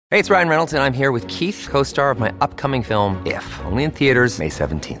Hey, it's Ryan Reynolds, and I'm here with Keith, co-star of my upcoming film, If, only in theaters May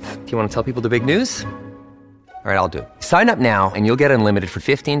 17th. Do you want to tell people the big news? All right, I'll do it. Sign up now and you'll get unlimited for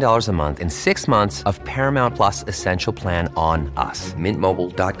 $15 a month and 6 months of Paramount Plus Essential Plan on us.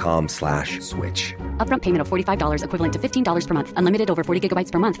 MintMobile.com/switch. Upfront payment of $45 equivalent to $15 per month. Unlimited over 40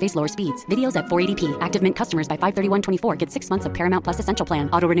 gigabytes per month. Face lower speeds. Videos at 480p. Active Mint customers by 531.24 get 6 months of Paramount Plus Essential Plan.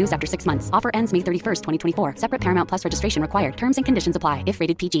 Auto renews after 6 months. Offer ends May 31st, 2024. Separate Paramount Plus registration required. Terms and conditions apply if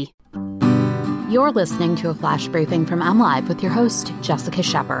rated PG. You're listening to a flash briefing from MLive with your host, Jessica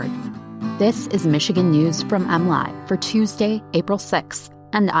Shepard. This is Michigan News from MLive for Tuesday, April 6th,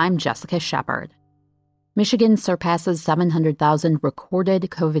 and I'm Jessica Shepard. Michigan surpasses 700,000 recorded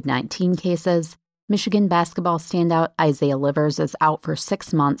COVID-19 cases. Michigan basketball standout Isaiah Livers is out for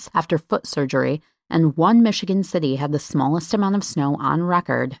 6 months after foot surgery, and one Michigan city had the smallest amount of snow on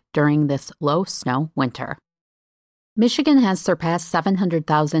record during this low-snow winter. Michigan has surpassed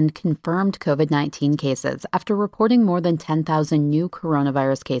 700,000 confirmed COVID-19 cases after reporting more than 10,000 new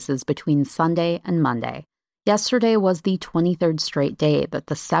coronavirus cases between Sunday and Monday. Yesterday was the 23rd straight day that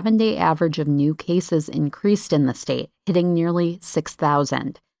the 7-day average of new cases increased in the state, hitting nearly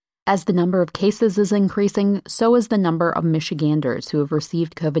 6,000. As the number of cases is increasing, so is the number of Michiganders who have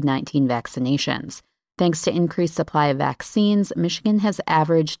received COVID-19 vaccinations. Thanks to increased supply of vaccines, Michigan has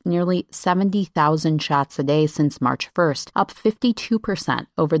averaged nearly 70,000 shots a day since March 1st, up 52%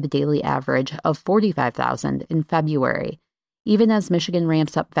 over the daily average of 45,000 in February. Even as Michigan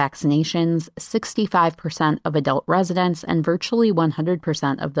ramps up vaccinations, 65% of adult residents and virtually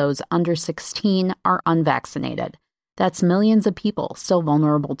 100% of those under 16 are unvaccinated. That's millions of people still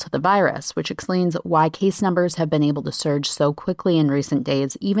vulnerable to the virus, which explains why case numbers have been able to surge so quickly in recent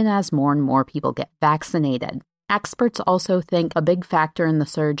days, even as more and more people get vaccinated. Experts also think a big factor in the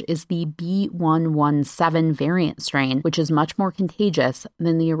surge is the B.1.1.7 variant strain, which is much more contagious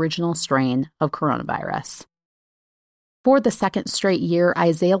than the original strain of coronavirus. For the second straight year,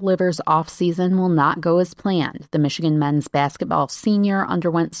 Isaiah Livers' offseason will not go as planned. The Michigan men's basketball senior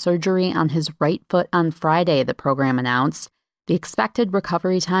underwent surgery on his right foot on Friday, the program announced. The expected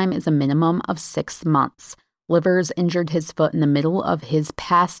recovery time is a minimum of 6 months. Livers injured his foot in the middle of his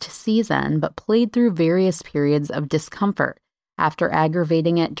past season, but played through various periods of discomfort. After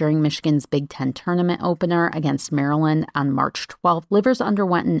aggravating it during Michigan's Big Ten tournament opener against Maryland on March 12th, Livers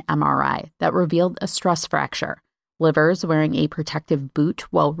underwent an MRI that revealed a stress fracture. Livers, wearing a protective boot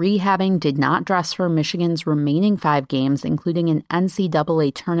while rehabbing, did not dress for Michigan's remaining 5 games, including an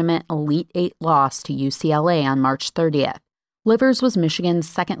NCAA tournament Elite Eight loss to UCLA on March 30th. Livers was Michigan's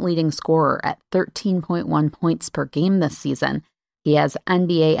second leading scorer at 13.1 points per game this season. He has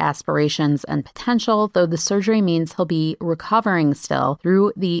NBA aspirations and potential, though the surgery means he'll be recovering still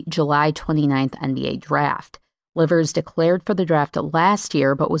through the July 29th NBA draft. Livers declared for the draft last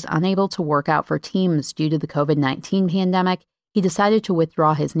year but was unable to work out for teams due to the COVID-19 pandemic. He decided to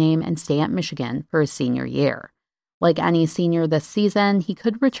withdraw his name and stay at Michigan for his senior year. Like any senior this season, he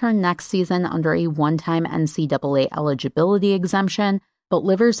could return next season under a one-time NCAA eligibility exemption, but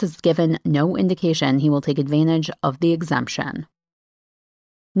Livers has given no indication he will take advantage of the exemption.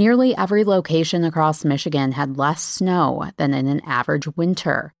 Nearly every location across Michigan had less snow than in an average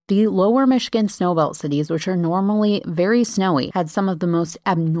winter. The lower Michigan snowbelt cities, which are normally very snowy, had some of the most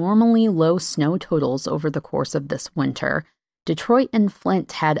abnormally low snow totals over the course of this winter. Detroit and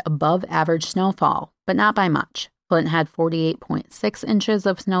Flint had above average snowfall, but not by much. Flint had 48.6 inches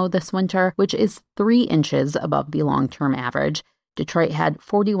of snow this winter, which is 3 inches above the long-term average. Detroit had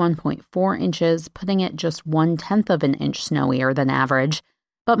 41.4 inches, putting it just 1/10 of an inch snowier than average.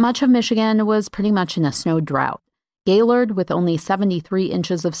 But much of Michigan was pretty much in a snow drought. Gaylord, with only 73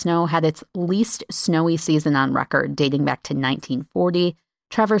 inches of snow, had its least snowy season on record, dating back to 1940.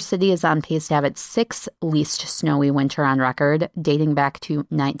 Traverse City is on pace to have its 6th least snowy winter on record, dating back to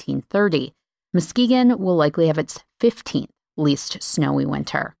 1930. Muskegon will likely have its 15th least snowy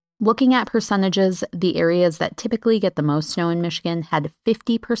winter. Looking at percentages, the areas that typically get the most snow in Michigan had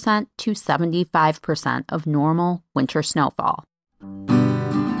 50% to 75% of normal winter snowfall.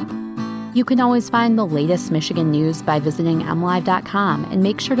 You can always find the latest Michigan news by visiting mlive.com, and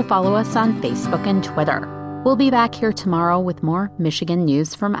make sure to follow us on Facebook and Twitter. We'll be back here tomorrow with more Michigan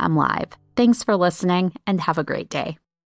news from MLive. Thanks for listening, and have a great day.